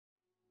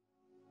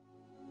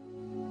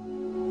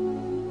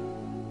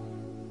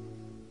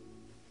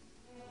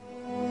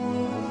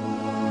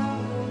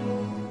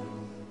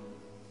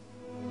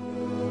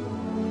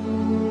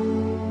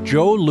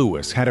Joe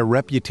Louis had a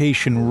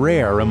reputation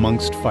rare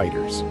amongst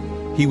fighters.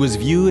 He was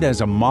viewed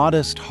as a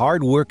modest,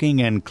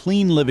 hard-working, and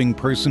clean-living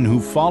person who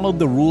followed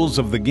the rules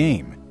of the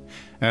game,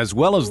 as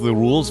well as the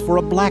rules for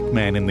a black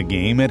man in the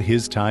game at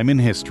his time in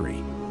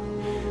history.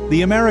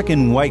 The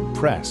American white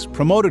press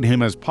promoted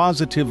him as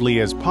positively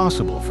as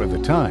possible for the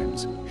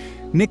times,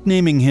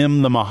 nicknaming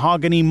him the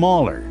Mahogany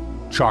Mauler,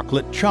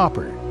 Chocolate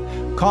Chopper,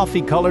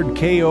 Coffee-Colored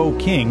KO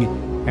King,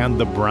 and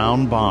the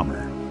Brown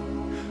Bomber.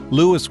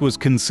 Louis was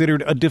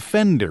considered a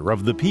defender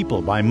of the people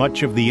by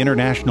much of the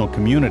international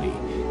community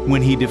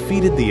when he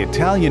defeated the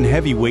Italian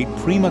heavyweight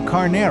Prima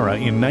Carnera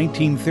in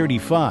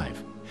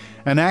 1935,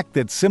 an act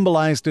that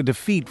symbolized a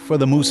defeat for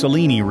the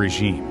Mussolini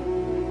regime.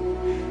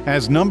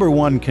 As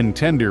 #1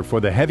 contender for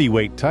the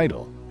heavyweight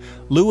title,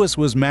 Louis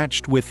was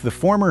matched with the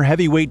former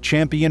heavyweight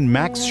champion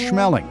Max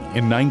Schmeling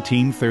in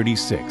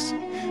 1936,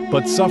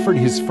 but suffered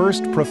his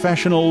first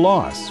professional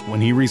loss when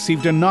he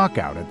received a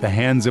knockout at the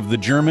hands of the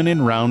German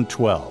in round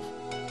 12.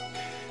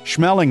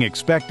 Schmeling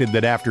expected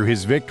that after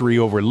his victory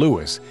over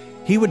Louis,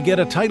 he would get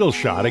a title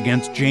shot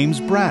against James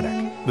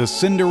Braddock, the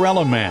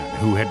Cinderella Man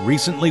who had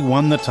recently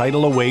won the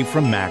title away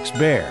from Max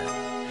Baer.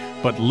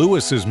 But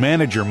Louis's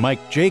manager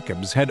Mike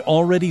Jacobs had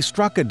already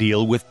struck a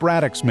deal with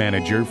Braddock's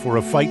manager for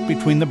a fight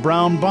between the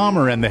Brown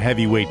Bomber and the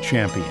heavyweight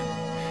champion,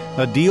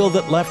 a deal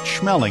that left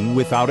Schmeling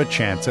without a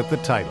chance at the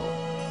title.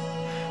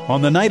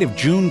 On the night of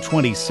June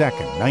 22,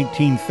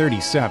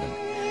 1937,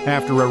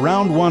 after a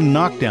round 1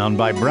 knockdown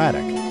by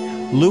Braddock,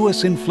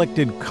 Louis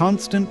inflicted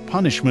constant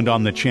punishment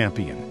on the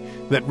champion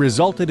that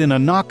resulted in a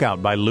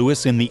knockout by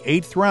Louis in the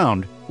 8th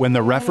round when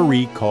the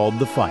referee called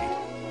the fight.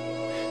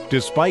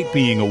 Despite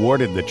being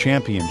awarded the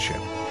championship,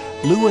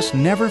 Louis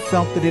never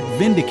felt that it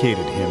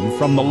vindicated him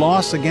from the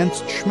loss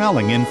against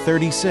Schmeling in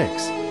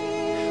 '36.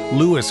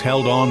 Louis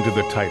held on to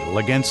the title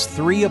against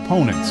 3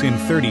 opponents in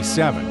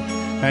 '37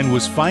 and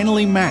was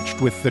finally matched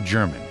with the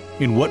German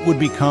in what would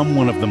become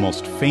one of the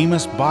most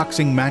famous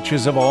boxing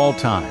matches of all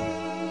time.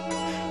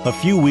 A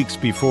few weeks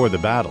before the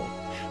battle,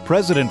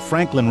 President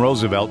Franklin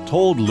Roosevelt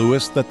told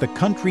Louis that the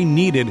country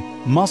needed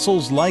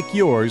muscles like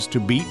yours to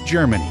beat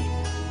Germany.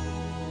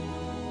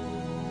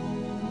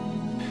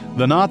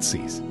 The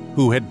Nazis,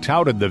 who had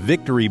touted the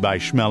victory by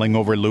Schmeling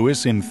over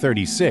Louis in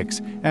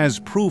 '36 as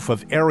proof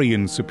of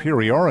Aryan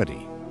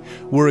superiority,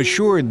 were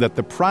assured that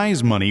the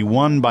prize money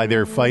won by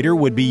their fighter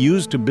would be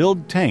used to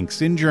build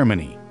tanks in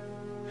Germany.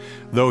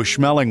 Though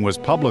Schmeling was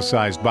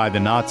publicized by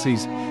the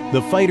Nazis,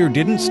 the fighter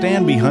didn't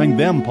stand behind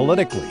them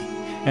politically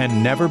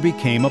and never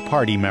became a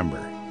party member.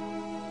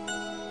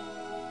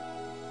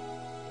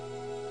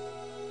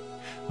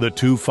 The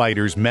two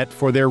fighters met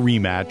for their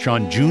rematch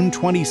on June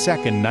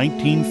 22,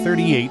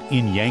 1938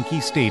 in Yankee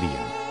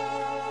Stadium.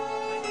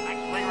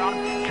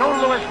 Joe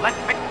Louis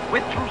left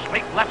with 2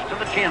 straight lefts to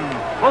the chin.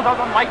 Both of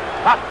them right,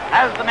 but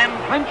as the men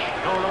clinch,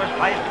 Joe Louis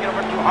tries to get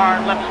over 2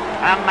 hard lefts,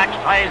 and Max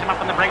ties him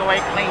up in the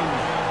breakaway clean.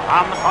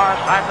 On the far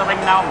side of the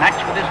ring now, Max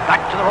with his back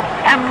to the rope,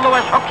 and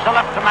Louis hooks a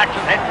left to Max's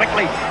head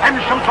quickly, and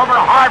shoots over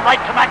a hard right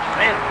to Max's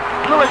head.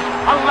 Louis,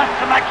 a left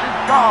to Max's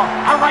jaw,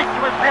 a right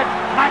to his head.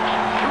 Max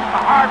shoots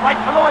a hard right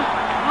to Louis.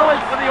 Louis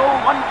with the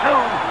old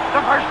 1-2, the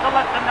first the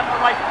left and then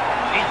the right.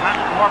 He's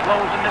landed more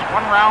blows in this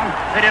 1 round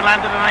than he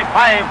landed in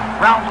 5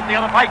 rounds of the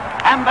other fight.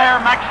 And there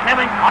Max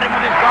Schmeling caught him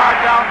with his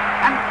guard down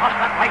and tossed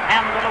that right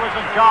hand to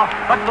Louis's jaw.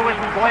 But Louis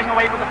was going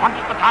away with the punch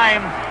at the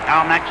time.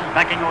 Now Max is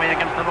backing away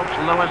against the ropes.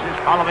 Louis is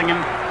following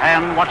him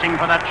and watching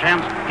for that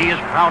chance. He is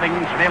crowding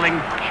Schmeling.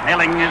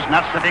 Schmeling is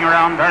not slipping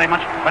around very much,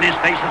 but his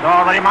face is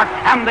already marked.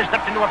 And they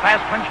stepped into a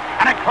fast clinch,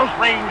 and at close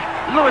range,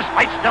 Louis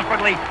fights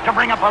desperately to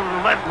bring up a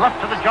left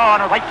to the jaw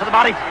and a right to the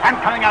body. And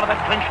coming out of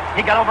that clinch,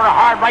 he got over a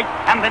hard right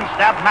and then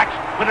stabbed Max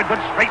with a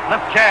good straight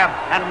left jab.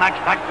 And Max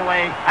backed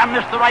away and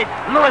missed the right.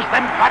 Louis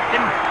then cracked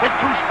him with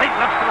 2 straight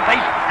lefts to the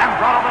face and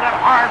brought over that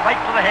hard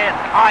right to the head,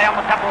 high on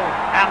the temple.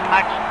 And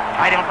Max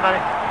tied him up for the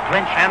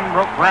clinch and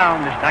broke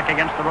ground. His back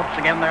against the ropes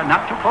again there,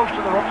 not too close to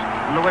the ropes.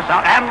 Louis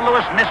out, and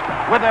Louis missed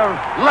with a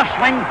left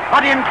swing,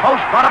 but in close,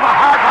 brought up a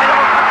hard right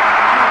over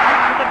and a right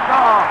to the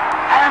jaw.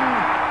 And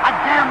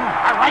again,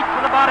 a right to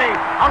the body,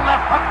 a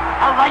left hook,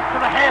 a right to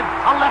the head,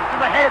 a left to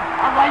the head,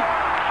 a right.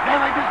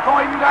 Schmeling is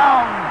going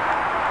down.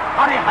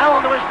 But he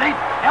held to his feet,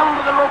 held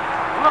to the rope,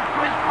 looked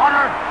to his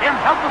corner in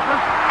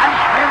helplessness, and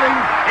Schmeling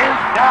is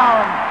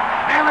down.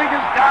 Schmeling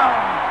is down.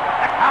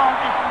 The count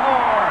is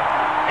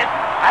 4.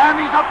 And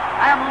he's up,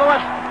 and Louis,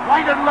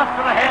 right and left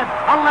to the head,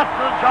 a left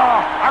to the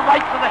jaw, a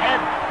right to the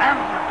head, and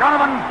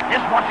Donovan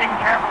is watching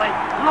carefully.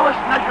 Louis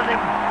measured him,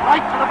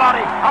 right to the body,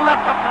 a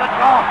left up to the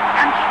jaw,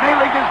 and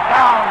Schmeling is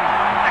down.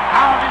 The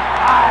count is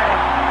 5,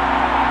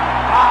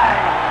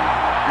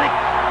 6,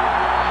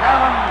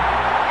 7,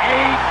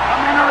 8. The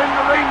men are in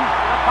the ring.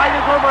 The fight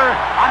is over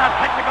on a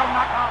technical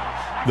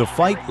knockout. The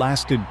fight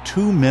lasted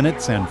 2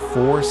 minutes and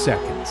 4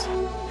 seconds.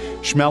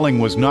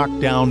 Schmeling was knocked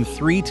down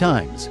 3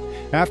 times,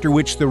 after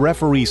which the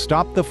referee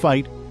stopped the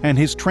fight and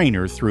his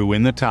trainer threw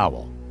in the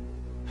towel.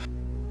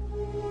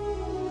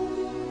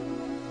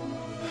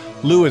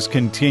 Louis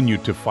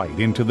continued to fight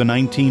into the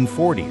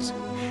 1940s,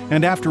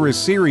 and after a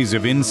series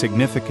of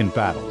insignificant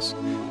battles,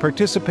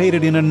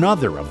 participated in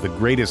another of the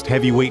greatest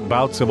heavyweight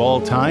bouts of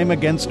all time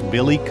against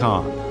Billy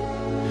Conn.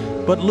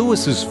 But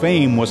Lewis's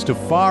fame was to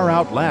far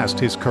outlast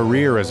his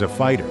career as a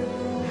fighter.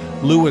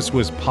 Lewis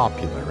was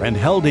popular and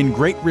held in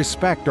great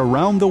respect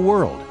around the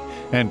world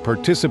and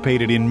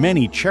participated in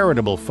many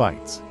charitable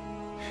fights.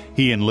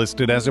 He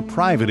enlisted as a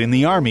private in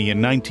the Army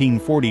in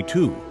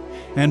 1942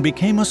 and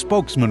became a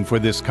spokesman for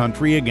this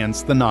country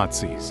against the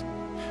Nazis.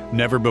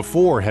 Never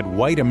before had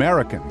white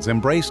Americans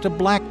embraced a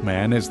black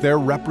man as their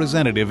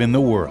representative in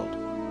the world.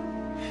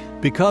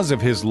 Because of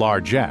his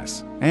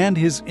largesse and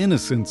his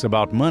innocence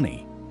about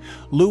money,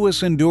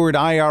 Lewis endured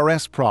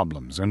IRS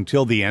problems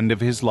until the end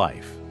of his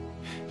life.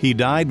 He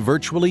died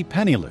virtually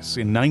penniless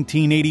in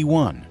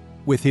 1981,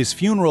 with his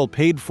funeral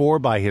paid for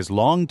by his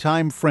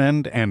longtime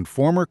friend and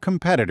former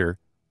competitor,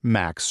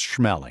 Max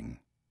Schmeling.